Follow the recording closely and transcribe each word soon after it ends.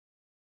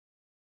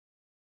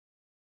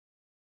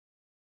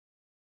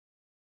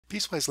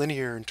Piecewise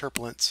linear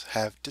interpolants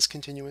have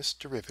discontinuous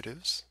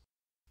derivatives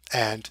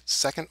and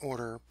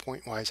second-order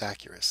pointwise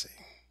accuracy.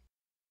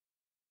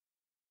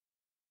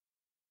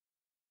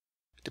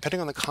 Depending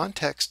on the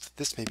context,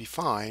 this may be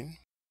fine,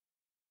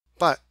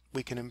 but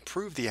we can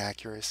improve the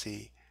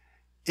accuracy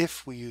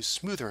if we use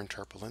smoother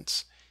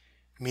interpolants,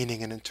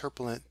 meaning an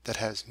interpolant that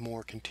has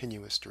more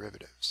continuous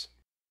derivatives.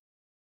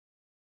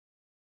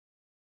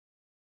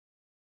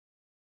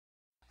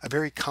 A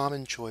very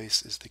common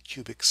choice is the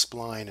cubic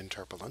spline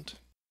interpolant.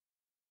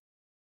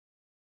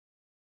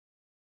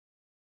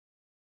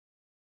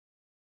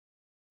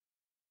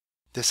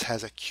 This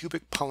has a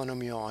cubic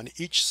polynomial on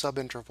each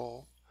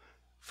subinterval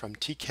from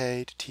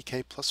tk to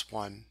tk plus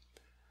 1,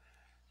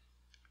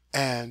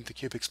 and the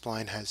cubic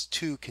spline has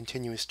two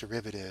continuous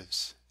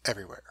derivatives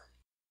everywhere.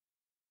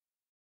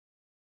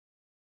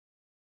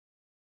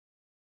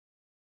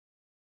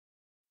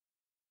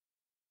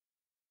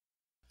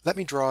 Let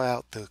me draw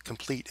out the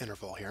complete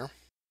interval here.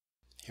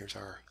 Here's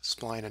our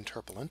spline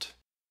interpolant.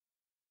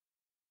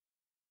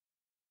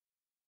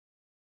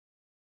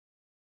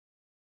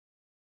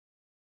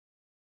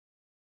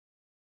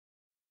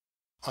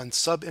 On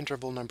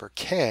subinterval number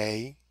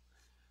k,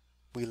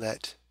 we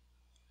let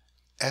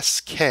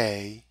sk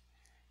be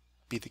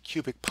the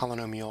cubic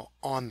polynomial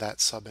on that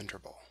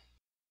subinterval.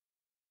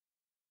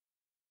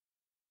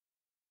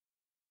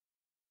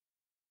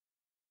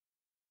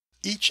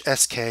 Each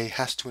sk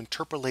has to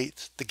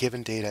interpolate the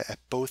given data at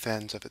both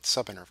ends of its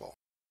subinterval.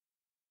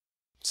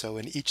 So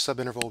in each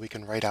subinterval we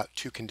can write out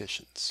two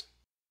conditions.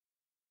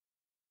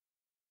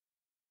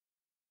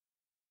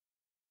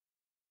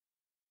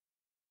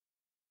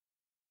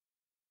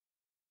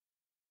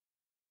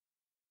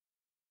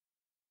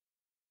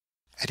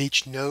 At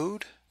each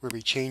node, where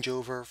we change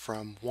over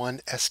from one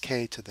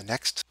sk to the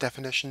next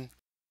definition,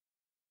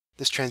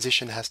 this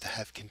transition has to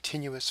have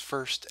continuous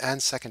first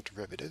and second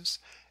derivatives,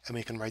 and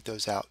we can write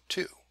those out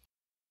too.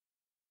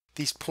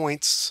 These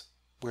points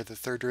where the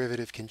third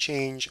derivative can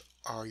change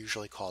are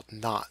usually called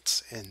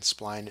knots in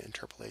spline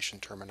interpolation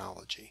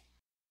terminology.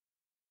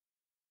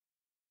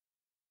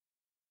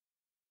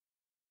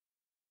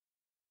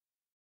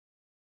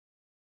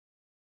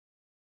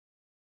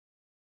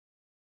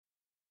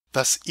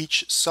 Thus,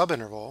 each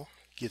subinterval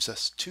gives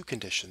us two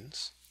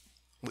conditions,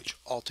 which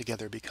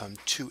altogether become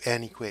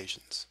 2n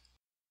equations.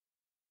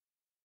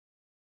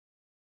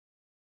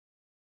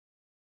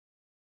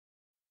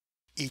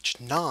 Each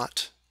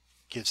knot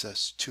gives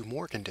us two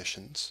more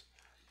conditions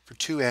for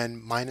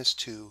 2n minus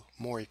 2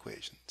 more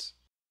equations.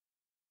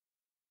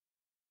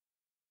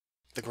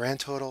 The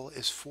grand total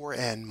is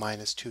 4n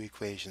minus 2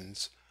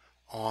 equations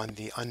on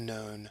the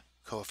unknown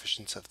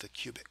coefficients of the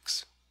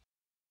cubics.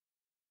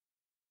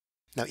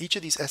 Now each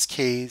of these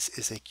sk's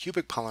is a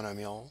cubic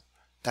polynomial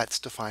that's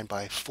defined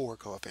by 4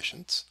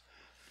 coefficients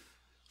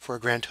for a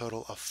grand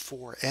total of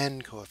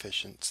 4n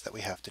coefficients that we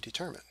have to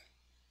determine.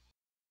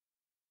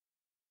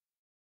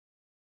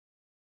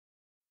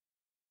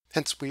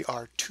 Hence we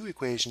are 2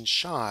 equations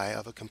shy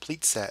of a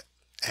complete set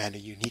and a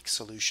unique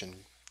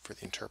solution for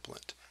the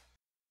interpolant.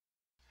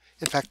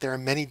 In fact, there are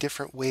many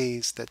different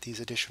ways that these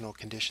additional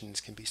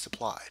conditions can be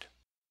supplied.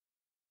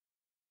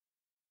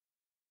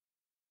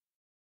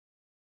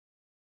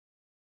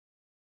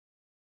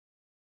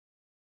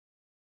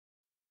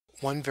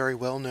 One very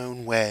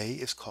well-known way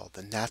is called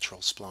the natural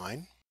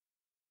spline.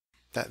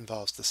 That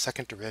involves the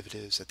second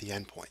derivatives at the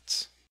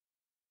endpoints.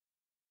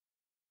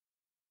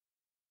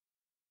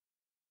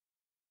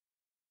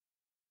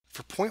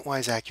 For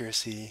pointwise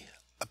accuracy,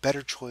 a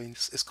better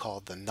choice is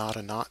called the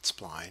not-a-knot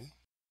spline,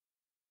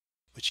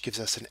 which gives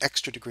us an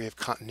extra degree of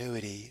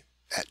continuity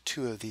at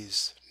 2 of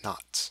these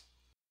knots.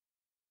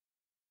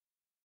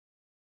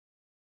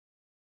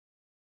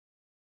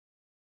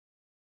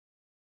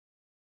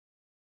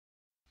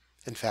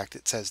 In fact,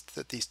 it says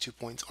that these 2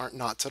 points aren't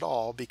knots at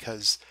all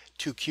because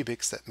 2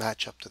 cubics that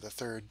match up to the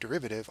third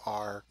derivative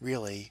are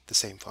really the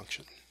same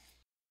function.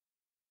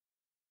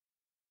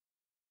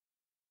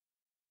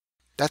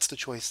 That's the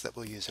choice that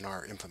we'll use in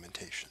our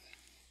implementation.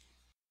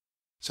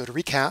 So to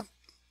recap,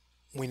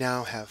 we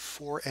now have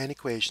 4n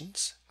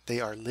equations. They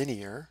are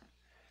linear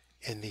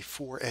in the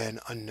 4n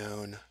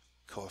unknown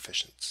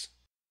coefficients.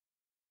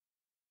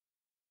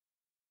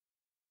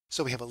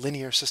 So we have a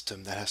linear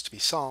system that has to be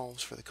solved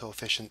for the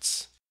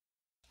coefficients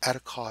at a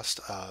cost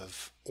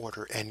of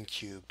order n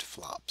cubed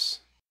flops.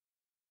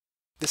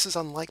 This is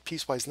unlike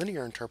piecewise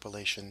linear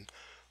interpolation,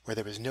 where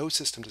there is no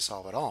system to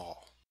solve at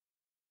all.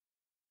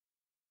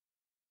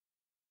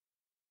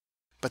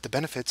 But the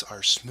benefits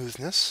are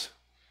smoothness,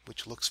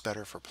 which looks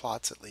better for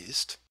plots at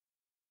least,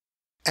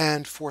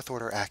 and fourth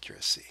order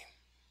accuracy.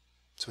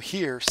 So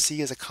here,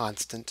 C is a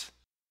constant.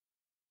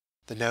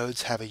 The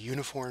nodes have a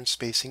uniform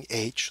spacing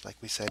h, like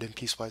we said in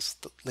piecewise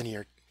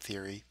linear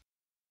theory.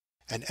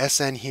 And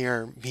Sn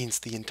here means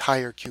the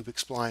entire cubic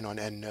spline on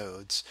n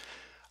nodes,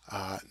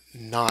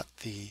 not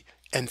the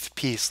nth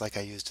piece like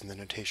I used in the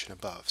notation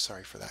above.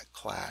 Sorry for that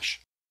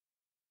clash.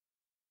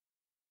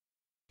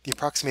 The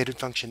approximated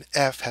function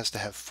f has to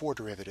have 4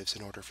 derivatives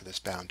in order for this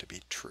bound to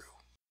be true.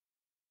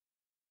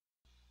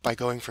 By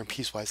going from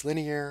piecewise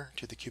linear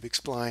to the cubic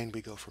spline,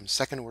 we go from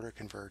second order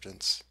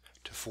convergence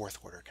to fourth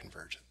order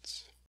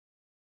convergence.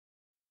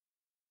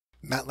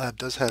 MATLAB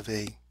does have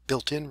a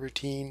built-in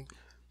routine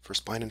for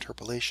spline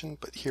interpolation,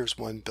 but here's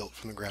one built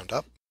from the ground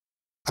up.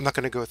 I'm not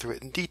going to go through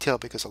it in detail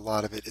because a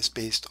lot of it is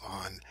based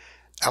on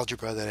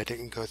algebra that I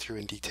didn't go through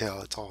in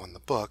detail. It's all in the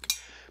book.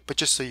 But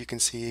just so you can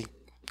see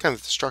kind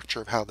of the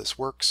structure of how this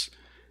works,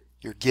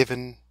 you're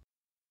given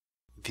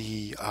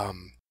the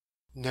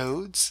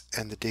nodes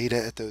and the data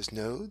at those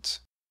nodes.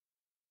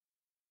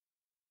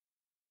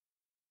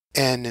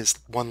 N is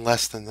one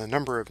less than the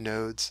number of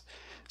nodes.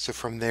 So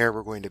from there,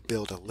 we're going to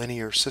build a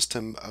linear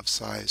system of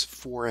size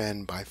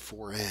 4n by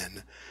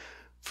 4n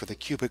for the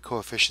cubic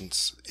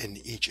coefficients in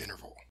each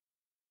interval.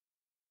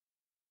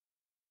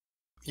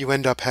 You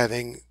end up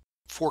having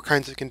 4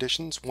 kinds of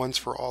conditions. One's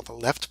for all the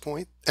left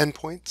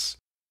endpoints.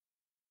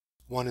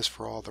 One is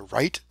for all the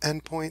right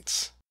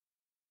endpoints.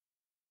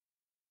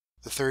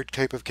 The third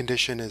type of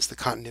condition is the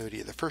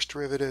continuity of the first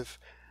derivative,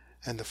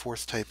 and the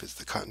fourth type is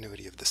the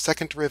continuity of the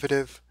second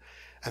derivative.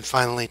 And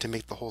finally, to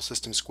make the whole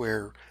system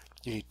square,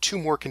 you need 2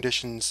 more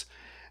conditions,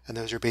 and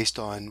those are based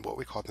on what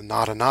we call the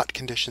not-a-not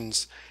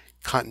conditions,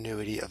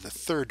 continuity of the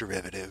third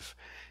derivative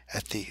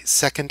at the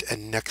second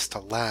and next to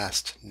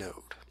last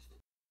node.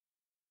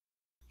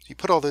 So you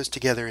put all those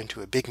together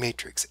into a big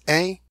matrix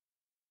A,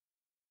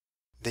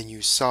 then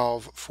you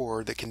solve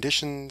for the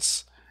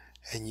conditions,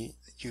 and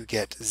you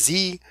get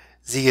Z.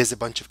 Z is a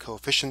bunch of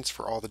coefficients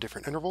for all the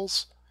different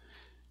intervals.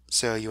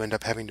 So you end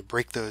up having to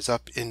break those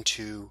up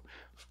into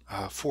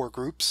 4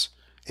 groups,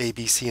 A,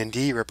 B, C, and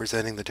D,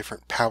 representing the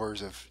different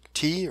powers of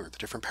t, or the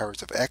different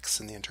powers of x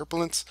in the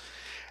interpolants.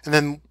 And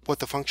then what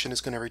the function is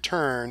going to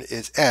return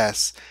is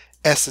s.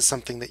 S is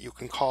something that you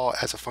can call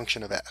as a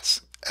function of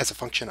s, as a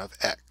function of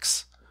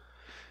x.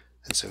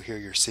 And so here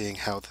you're seeing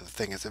how the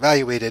thing is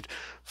evaluated.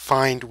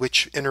 Find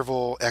which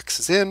interval x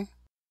is in,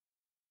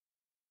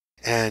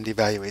 and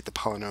evaluate the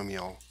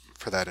polynomial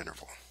for that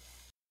interval.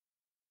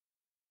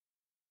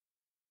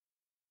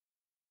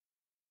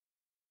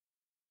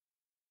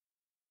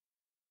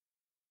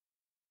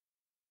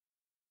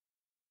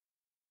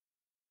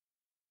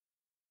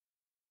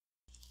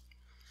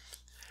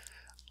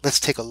 Let's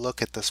take a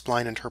look at the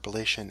spline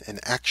interpolation in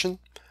action.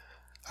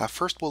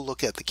 First, we'll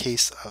look at the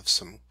case of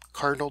some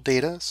cardinal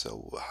data.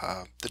 So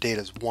the data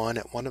is 1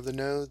 at one of the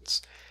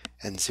nodes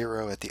and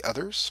 0 at the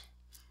others.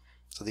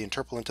 So the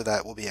interpolant of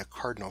that will be a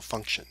cardinal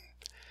function.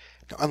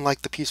 Now,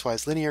 unlike the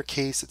piecewise linear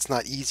case, it's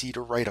not easy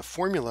to write a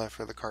formula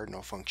for the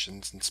cardinal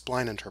functions in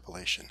spline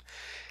interpolation.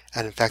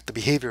 And in fact, the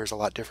behavior is a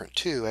lot different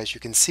too. As you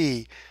can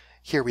see,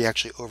 here we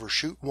actually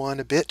overshoot 1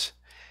 a bit,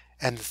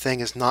 and the thing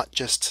is not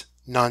just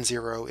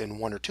non-zero in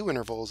 1 or 2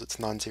 intervals, it's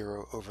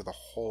non-zero over the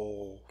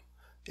whole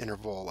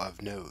interval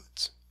of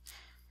nodes.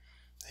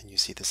 And you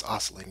see this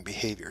oscillating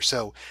behavior.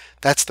 So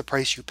that's the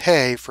price you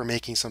pay for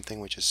making something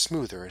which is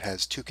smoother. It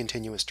has 2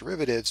 continuous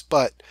derivatives,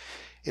 but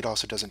it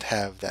also doesn't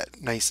have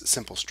that nice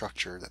simple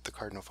structure that the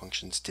cardinal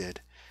functions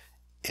did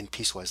in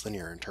piecewise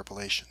linear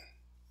interpolation.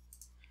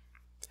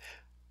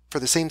 For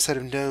the same set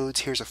of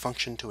nodes, here's a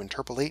function to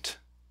interpolate.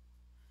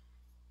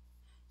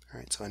 All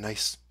right, so a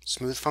nice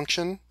smooth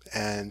function,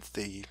 and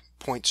the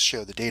points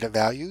show the data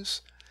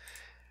values.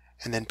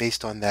 And then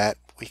based on that,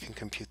 we can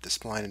compute the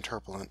spline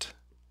interpolant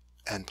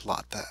and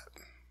plot that.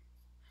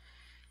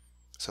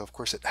 So of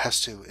course it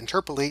has to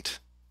interpolate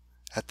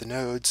at the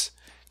nodes.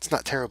 It's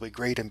not terribly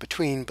great in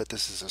between, but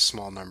this is a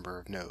small number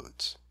of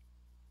nodes.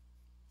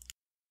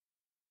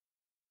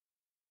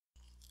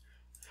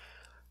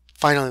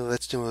 Finally,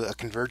 let's do a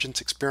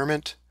convergence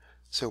experiment.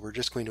 So we're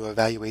just going to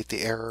evaluate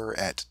the error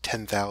at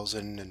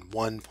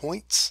 10,001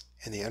 points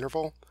in the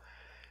interval.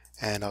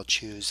 And I'll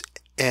choose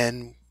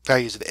n,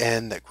 values of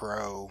n that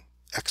grow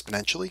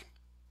exponentially.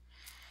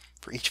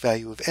 For each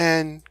value of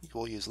n,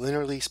 we'll use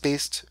linearly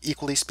spaced,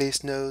 equally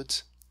spaced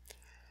nodes,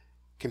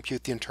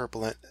 compute the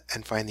interpolant,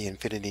 and find the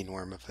infinity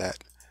norm of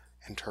that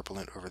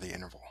interpolant over the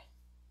interval.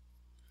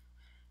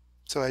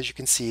 So as you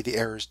can see, the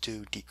errors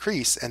do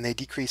decrease, and they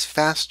decrease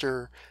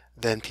faster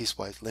than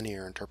piecewise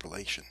linear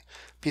interpolation.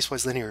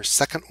 Piecewise linear is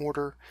second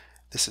order.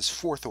 This is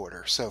fourth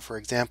order. So for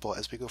example,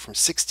 as we go from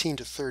 16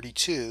 to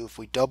 32, if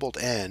we doubled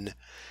n,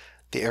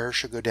 the error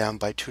should go down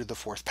by 2 to the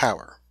 4th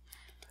power.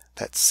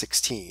 That's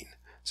 16.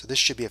 So this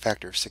should be a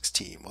factor of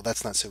 16. Well,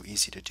 that's not so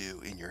easy to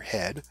do in your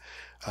head.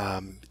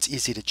 It's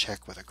easy to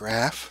check with a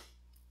graph.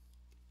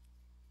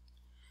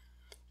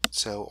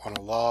 So on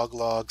a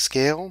log-log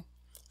scale,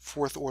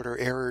 fourth order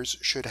errors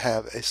should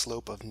have a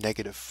slope of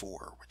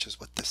 -4, which is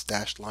what this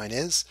dashed line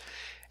is.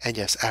 And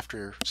yes,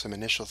 after some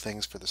initial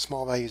things for the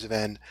small values of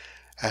n,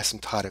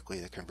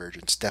 asymptotically the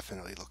convergence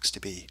definitely looks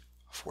to be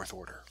fourth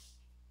order.